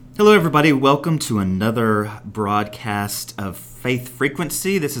Hello, everybody. Welcome to another broadcast of Faith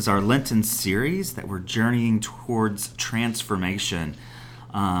Frequency. This is our Lenten series that we're journeying towards transformation.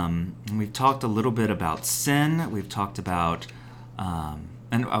 And we've talked a little bit about sin. We've talked about,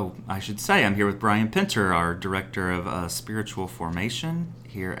 I should say, I'm here with Brian Pinter, our Director of Spiritual Formation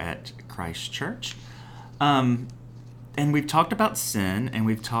here at Christ Church. And we've talked about sin, and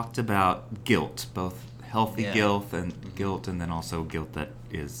we've talked about guilt, both healthy guilt and then also guilt that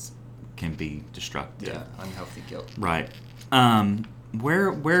can be destructive. Yeah, unhealthy guilt. Right. Where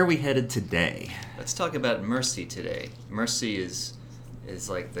are we headed today? Let's talk about mercy today. Mercy is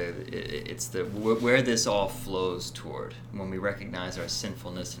like where this all flows toward. When we recognize our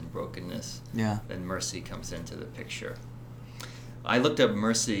sinfulness and brokenness, then mercy comes into the picture. I looked up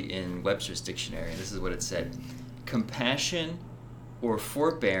mercy in Webster's dictionary, and this is what it said: compassion or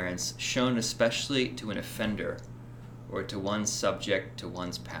forbearance shown especially to an offender or to one subject to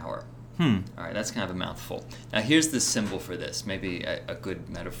one's power. All right, that's kind of a mouthful. Now here's the symbol for this. Maybe a good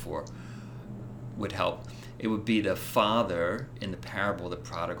metaphor would help. It would be the father in the parable of the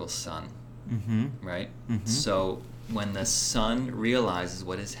prodigal son, right? Mm-hmm. So when the son realizes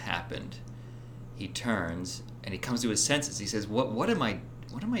what has happened, he turns and he comes to his senses. He says, "What am I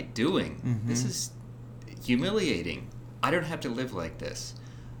doing? Mm-hmm. This is humiliating. I don't have to live like this.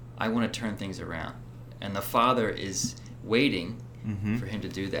 I want to turn things around." And the father is waiting for him to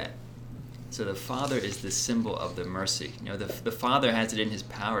do that. So the father is the symbol of the mercy. You know, the father has it in his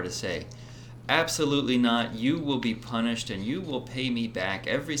power to say, "Absolutely not. You will be punished, and you will pay me back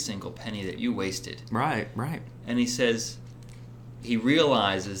every single penny that you wasted." Right. And he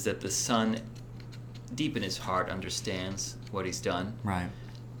realizes that the son, deep in his heart, understands what he's done. Right.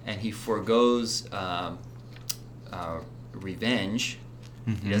 And he forgoes revenge.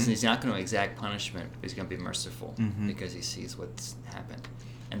 Mm-hmm. He's not going to exact punishment, but he's going to be merciful because he sees what's happened.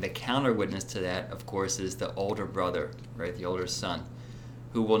 And the counter witness to that, of course, is the older brother, right, the older son,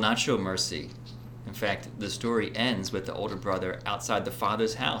 who will not show mercy. In fact, the story ends with the older brother outside the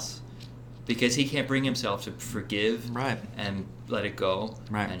father's house because he can't bring himself to forgive and let it go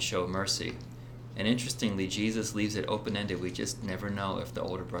and show mercy. And interestingly, Jesus leaves it open-ended. We just never know if the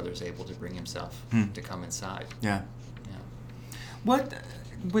older brother is able to bring himself to come inside. Yeah.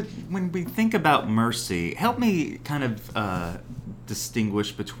 When we think about mercy, help me kind of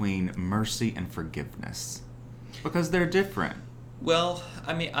distinguish between mercy and forgiveness, because they're different. Well,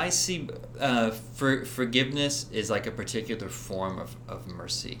 I mean, I see forgiveness is like a particular form of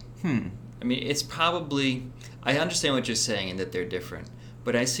mercy. I mean, it's probably, I understand what you're saying and that they're different,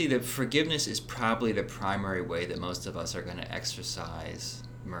 but I see that forgiveness is probably the primary way that most of us are going to exercise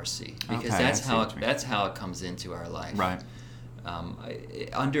mercy, because that's how it comes into our life. Right.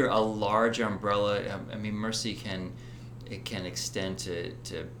 Under a large umbrella, I mean, mercy can extend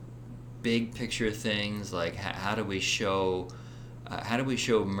to big picture things like how do we show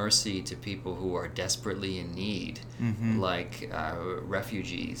mercy to people who are desperately in need, like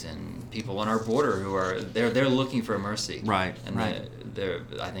refugees and people on our border who are they're looking for mercy. Right. And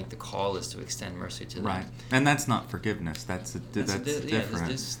I think the call is to extend mercy to them. Right. And that's not forgiveness. That's different.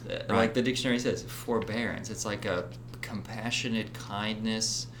 Yeah, like the dictionary says, forbearance. It's like a compassionate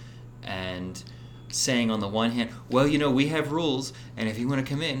kindness, and saying on the one hand, well, we have rules, and if you want to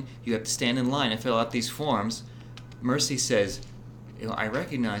come in, you have to stand in line and fill out these forms. Mercy says, I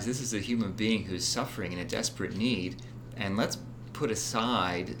recognize this is a human being who's suffering in a desperate need, and let's put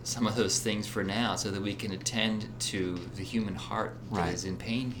aside some of those things for now so that we can attend to the human heart that is in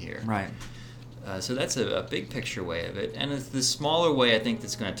pain here. Right. So that's a big picture way of it. And the smaller way I think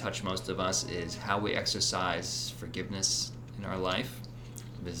that's going to touch most of us is how we exercise forgiveness in our life.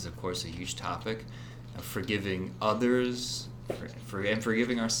 This is, of course, a huge topic of forgiving others and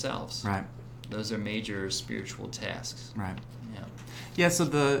forgiving ourselves. Right. Those are major spiritual tasks. Right. Yeah.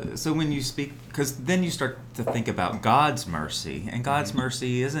 So when you speak, because then you start to think about God's mercy, and God's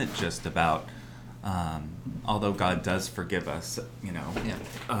mercy isn't just about, although God does forgive us,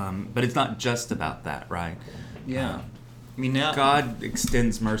 but it's not just about that, right? Yeah. I mean, now God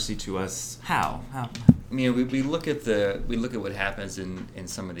extends mercy to us. How? I mean, we look at what happens in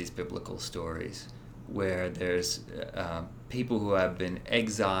some of these biblical stories, where there's people who have been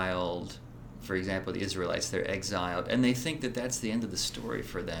exiled. For example, the Israelites, they're exiled, and they think that that's the end of the story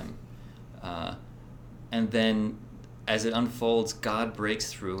for them. And then, as it unfolds, God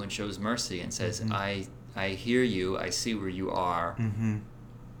breaks through and shows mercy and says, I hear you, I see where you are,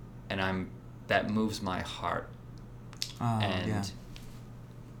 and that moves my heart. I'm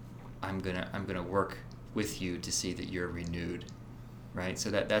gonna work with you to see that you're renewed. Right? So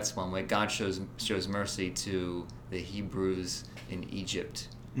that's one way. God shows mercy to the Hebrews in Egypt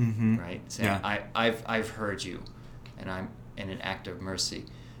Mm-hmm. right? Saying, I've heard you, and I'm in an act of mercy.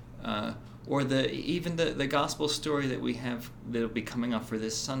 Or even the gospel story that we have that'll be coming up for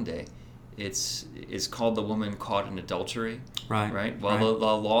this Sunday. It's called The Woman Caught in Adultery. Right? Well, right.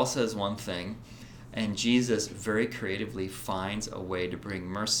 The law says one thing, and Jesus very creatively finds a way to bring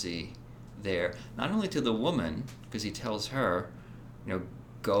mercy there, not only to the woman, because he tells her,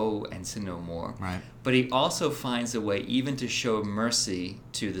 go and sin no more. Right. But he also finds a way even to show mercy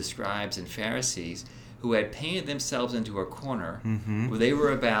to the scribes and Pharisees who had painted themselves into a corner where they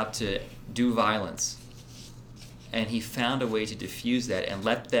were about to do violence. And he found a way to diffuse that and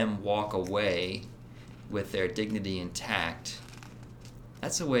let them walk away with their dignity intact.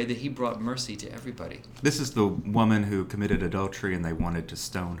 That's a way that he brought mercy to everybody. This is the woman who committed adultery and they wanted to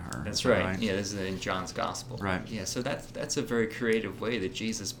stone her. That's right. Yeah, this is in John's Gospel. Right. Yeah, so that's a very creative way that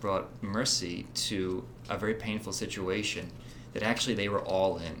Jesus brought mercy to a very painful situation that actually they were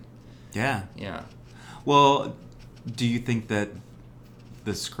all in. Yeah. Yeah. Well, do you think that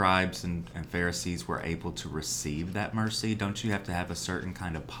the scribes and Pharisees were able to receive that mercy? Don't you have to have a certain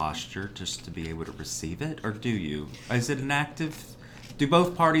kind of posture just to be able to receive it? Or do you? Is it an active... Do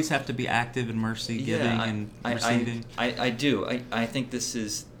both parties have to be active in mercy giving and receiving? I do. I think this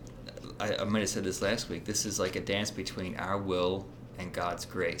is, I might have said this last week, this is like a dance between our will and God's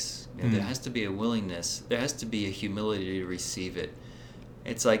grace. There has to be a willingness, there has to be a humility to receive it.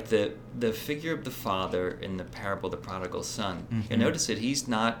 It's like the figure of the father in the parable of the prodigal son. You notice that he's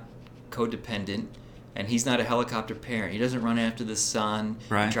not codependent, and he's not a helicopter parent. He doesn't run after the son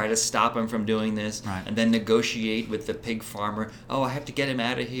and try to stop him from doing this and then negotiate with the pig farmer. Oh, I have to get him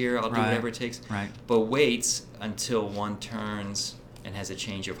out of here. I'll do whatever it takes. But waits until one turns and has a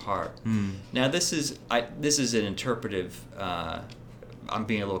change of heart. Now, this is an interpretive... I'm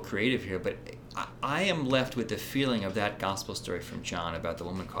being a little creative here, but I am left with the feeling of that gospel story from John about the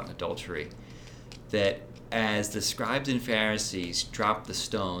woman caught in adultery, that as the scribes and Pharisees drop the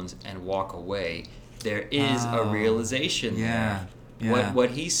stones and walk away, there is a realization there. Yeah.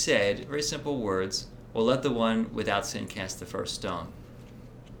 What he said, very simple words, well, let the one without sin cast the first stone.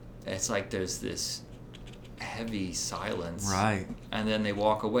 It's like there's this heavy silence. Right. And then they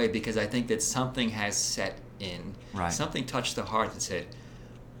walk away because I think that something has set in. Right. Something touched the heart that said,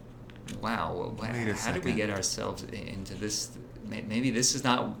 wow, how did we get ourselves into this? Maybe this is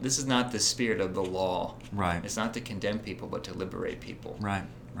not the spirit of the law. Right. It's not to condemn people, but to liberate people. Right.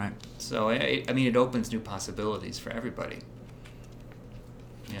 So, I mean, it opens new possibilities for everybody.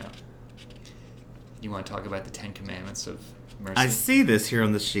 Yeah. You want to talk about the 10 Commandments of mercy? I see this here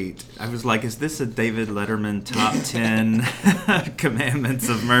on the sheet. I was like, is this a David Letterman top 10 Commandments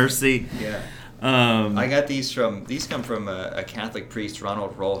of mercy? Yeah. I got these come from a Catholic priest,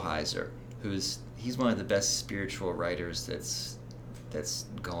 Ronald Rolheiser, he's one of the best spiritual writers that's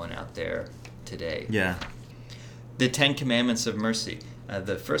going out there today. Yeah. The 10 Commandments of mercy.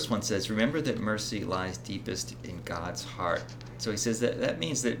 The first one says, remember that mercy lies deepest in God's heart. So he says that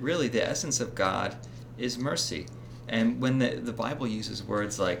means that really the essence of God is mercy. And when the Bible uses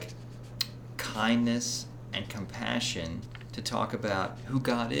words like kindness and compassion to talk about who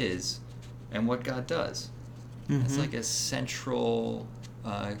God is and what God does, it's like a central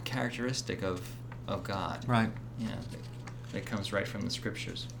characteristic of God. Right. Yeah, that comes right from the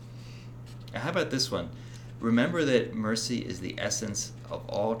Scriptures. Now, how about this one? Remember that mercy is the essence of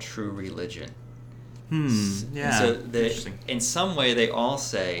all true religion. Yeah. So in some way, they all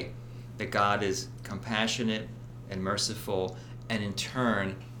say that God is compassionate and merciful, and in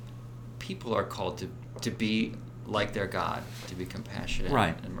turn, people are called to be like their God, to be compassionate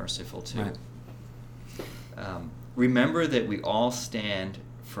and merciful too. Right. Remember that we all stand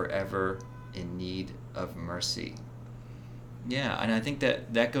forever in need of mercy. Yeah, and I think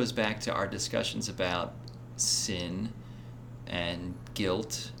that goes back to our discussions about sin and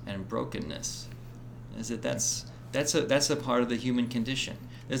guilt and brokenness. Is that that's a part of the human condition.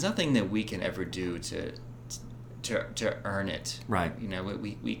 There's nothing that we can ever do to earn it. Right.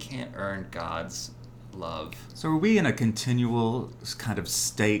 We can't earn God's love. So are we in a continual kind of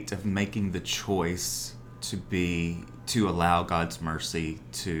state of making the choice to allow God's mercy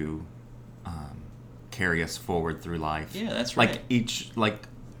to carry us forward through life? Yeah, that's right. Like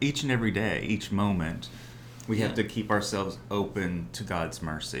each and every day, each moment, we have to keep ourselves open to God's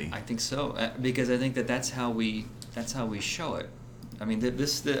mercy. I think so, because I think that's how we show it. I mean,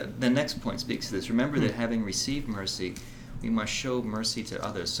 the next point speaks to this. Remember that having received mercy, we must show mercy to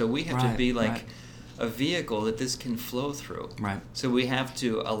others. So we have to be like a vehicle that this can flow through. Right. So we have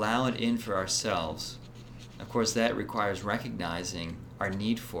to allow it in for ourselves. Of course, that requires recognizing our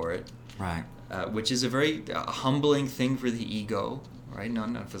need for it. Right. Which is a very humbling thing for the ego, right?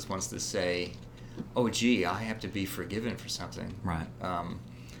 None of us wants to say, "Oh, gee, I have to be forgiven for something." Right.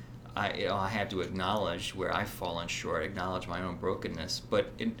 I have to acknowledge where I've fallen short, acknowledge my own brokenness,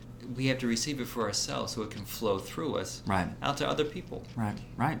 but we have to receive it for ourselves so it can flow through us out to other people.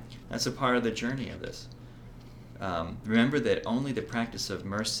 Right. That's a part of the journey of this. Remember that only the practice of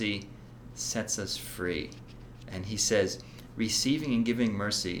mercy sets us free. And he says, receiving and giving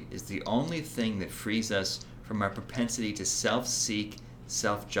mercy is the only thing that frees us from our propensity to self-seek,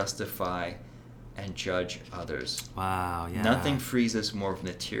 self-justify, and judge others. Wow, yeah. Nothing frees us more from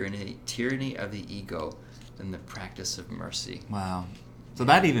the tyranny of the ego than the practice of mercy. Wow. So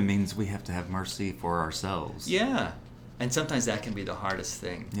that even means we have to have mercy for ourselves. Yeah. And sometimes that can be the hardest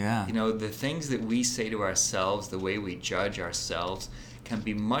thing. Yeah. You know, the things that we say to ourselves, the way we judge ourselves, can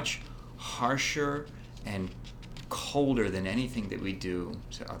be much harsher and colder than anything that we do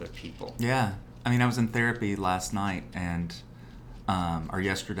to other people. Yeah. I mean, I was in therapy last night or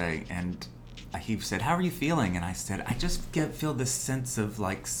yesterday, and he said, "How are you feeling?" And I said, "I just feel this sense of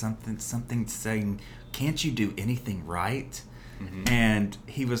like something saying, can't you do anything right?" Mm-hmm. And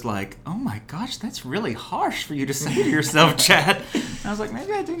he was like, "Oh my gosh, that's really harsh for you to say to yourself, Chad." And I was like,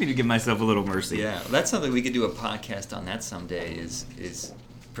 maybe I do need to give myself a little mercy. Yeah, that's something we could do a podcast on that someday is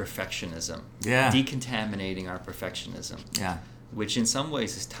perfectionism. Yeah. Decontaminating our perfectionism. Yeah. Which in some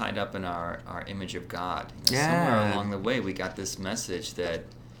ways is tied up in our image of God. You know, yeah. Somewhere along the way we got this message that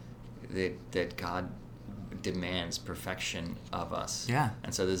God demands perfection of us. Yeah.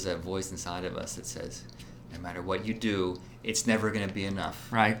 And so there's a voice inside of us that says, no matter what you do, it's never going to be enough.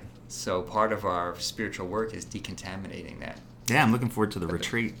 Right. So part of our spiritual work is decontaminating that. Yeah, I'm looking forward to the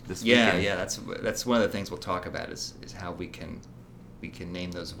retreat this weekend. Yeah, that's one of the things we'll talk about is how we can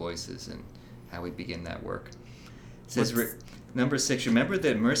name those voices and how we begin that work. It says, number 6, remember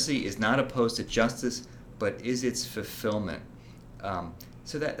that mercy is not opposed to justice, but is its fulfillment.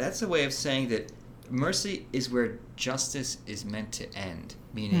 So that's a way of saying that mercy is where justice is meant to end.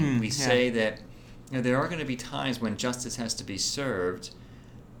 Meaning we say that there are going to be times when justice has to be served,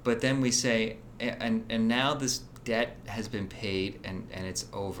 but then we say, and now this debt has been paid and it's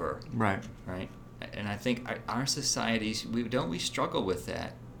over. Right. Right? And I think our societies, we struggle with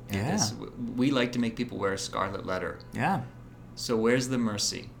that. Yeah. We like to make people wear a scarlet letter. Yeah. So where's the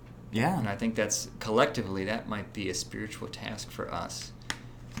mercy? Yeah. And I think that's, collectively, that might be a spiritual task for us,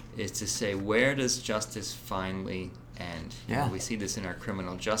 is to say, where does justice finally end? Yeah. You know, we see this in our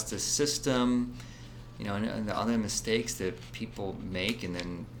criminal justice system, and the other mistakes that people make, and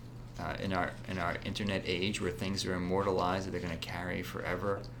then in our internet age where things are immortalized that they're going to carry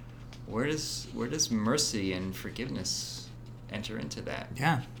forever. Where does mercy and forgiveness enter into that?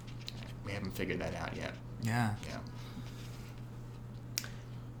 Yeah. We haven't figured that out yet. Yeah.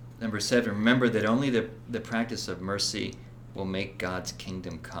 Number 7, remember that only the practice of mercy will make God's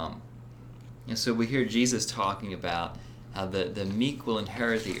kingdom come. And so we hear Jesus talking about how the meek will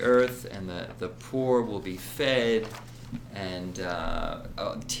inherit the earth and the poor will be fed, and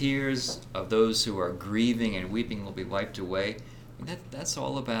tears of those who are grieving and weeping will be wiped away. And that's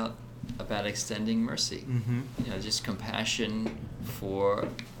all about extending mercy. Mm-hmm. Just compassion for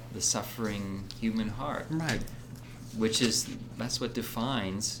the suffering human heart. Right. That's what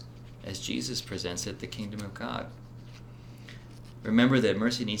defines, as Jesus presents it, the kingdom of God. Remember that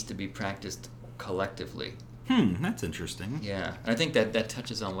mercy needs to be practiced collectively. That's interesting. Yeah, and I think that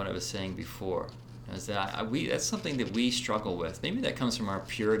touches on what I was saying before. Is that that's something that we struggle with. Maybe that comes from our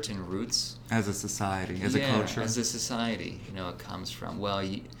Puritan roots. As a society, as a culture. As a society, it comes from. Well,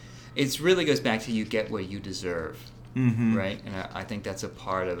 it really goes back to you get what you deserve, right? And I think that's a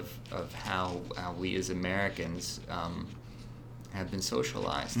part of how we as Americans have been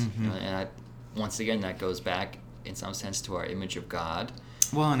socialized. And once again, that goes back in some sense to our image of God.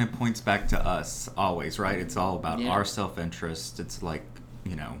 Well, and it points back to us always, right? It's all about our self-interest. It's like,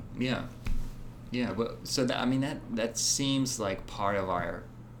 Yeah. Yeah, but so that seems like part of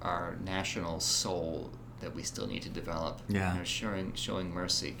our national soul that we still need to develop. Yeah. Showing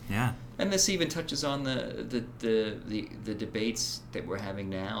mercy. Yeah. And this even touches on the debates that we're having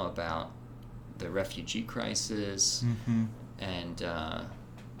now about the refugee crisis and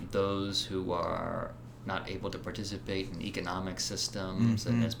those who are not able to participate in economic systems,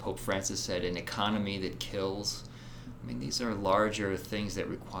 and as Pope Francis said, an economy that kills. These are larger things that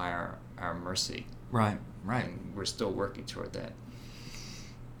require our mercy. Right. And we're still working toward that.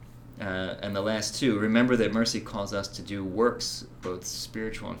 And the last 2, remember that mercy calls us to do works, both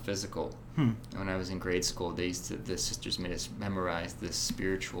spiritual and physical. When I was in grade school, the sisters made us memorize the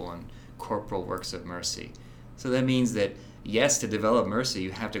spiritual and corporal works of mercy. So that means that, yes, to develop mercy,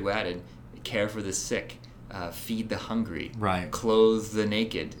 you have to go out and care for the sick, feed the hungry, right, clothe the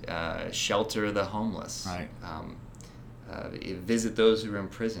naked, shelter the homeless, right, visit those who are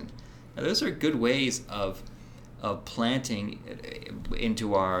imprisoned. Now, those are good ways of planting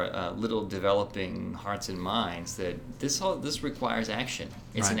into our little developing hearts and minds that this requires action.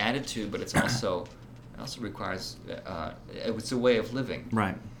 It's right. an attitude, but it also requires it's a way of living.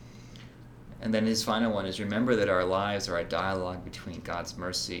 Right. And then his final one is, remember that our lives are a dialogue between God's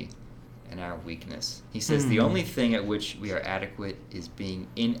mercy and our weakness. He says the only thing at which we are adequate is being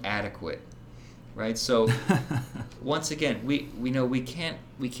inadequate. Right? So once again, we know we can't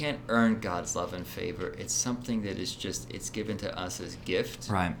earn God's love and favor. It's something that is just, it's given to us as gift.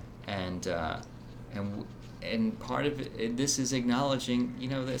 Right. And part of it, this is acknowledging,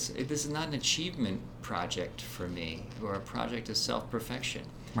 this is not an achievement project for me or a project of self-perfection.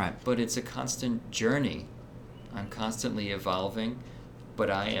 Right. But it's a constant journey. I'm constantly evolving, but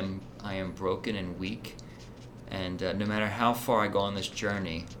I am broken and weak. And no matter how far I go on this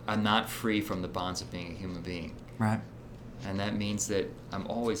journey, I'm not free from the bonds of being a human being. Right. And that means that I'm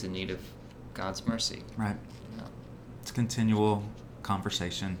always in need of God's mercy. Right. Yeah. It's a continual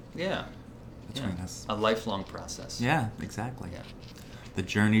conversation. Yeah. Between us. A lifelong process. Yeah, exactly. Yeah. The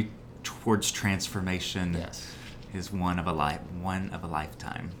journey towards transformation yes. is one of a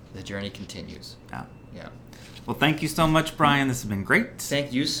lifetime. The journey continues. Yeah. Yeah. Well, thank you so much, Brian. This has been great.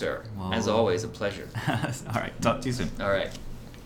 Thank you, sir. Well, as always, a pleasure. All right. Talk to you soon. All right.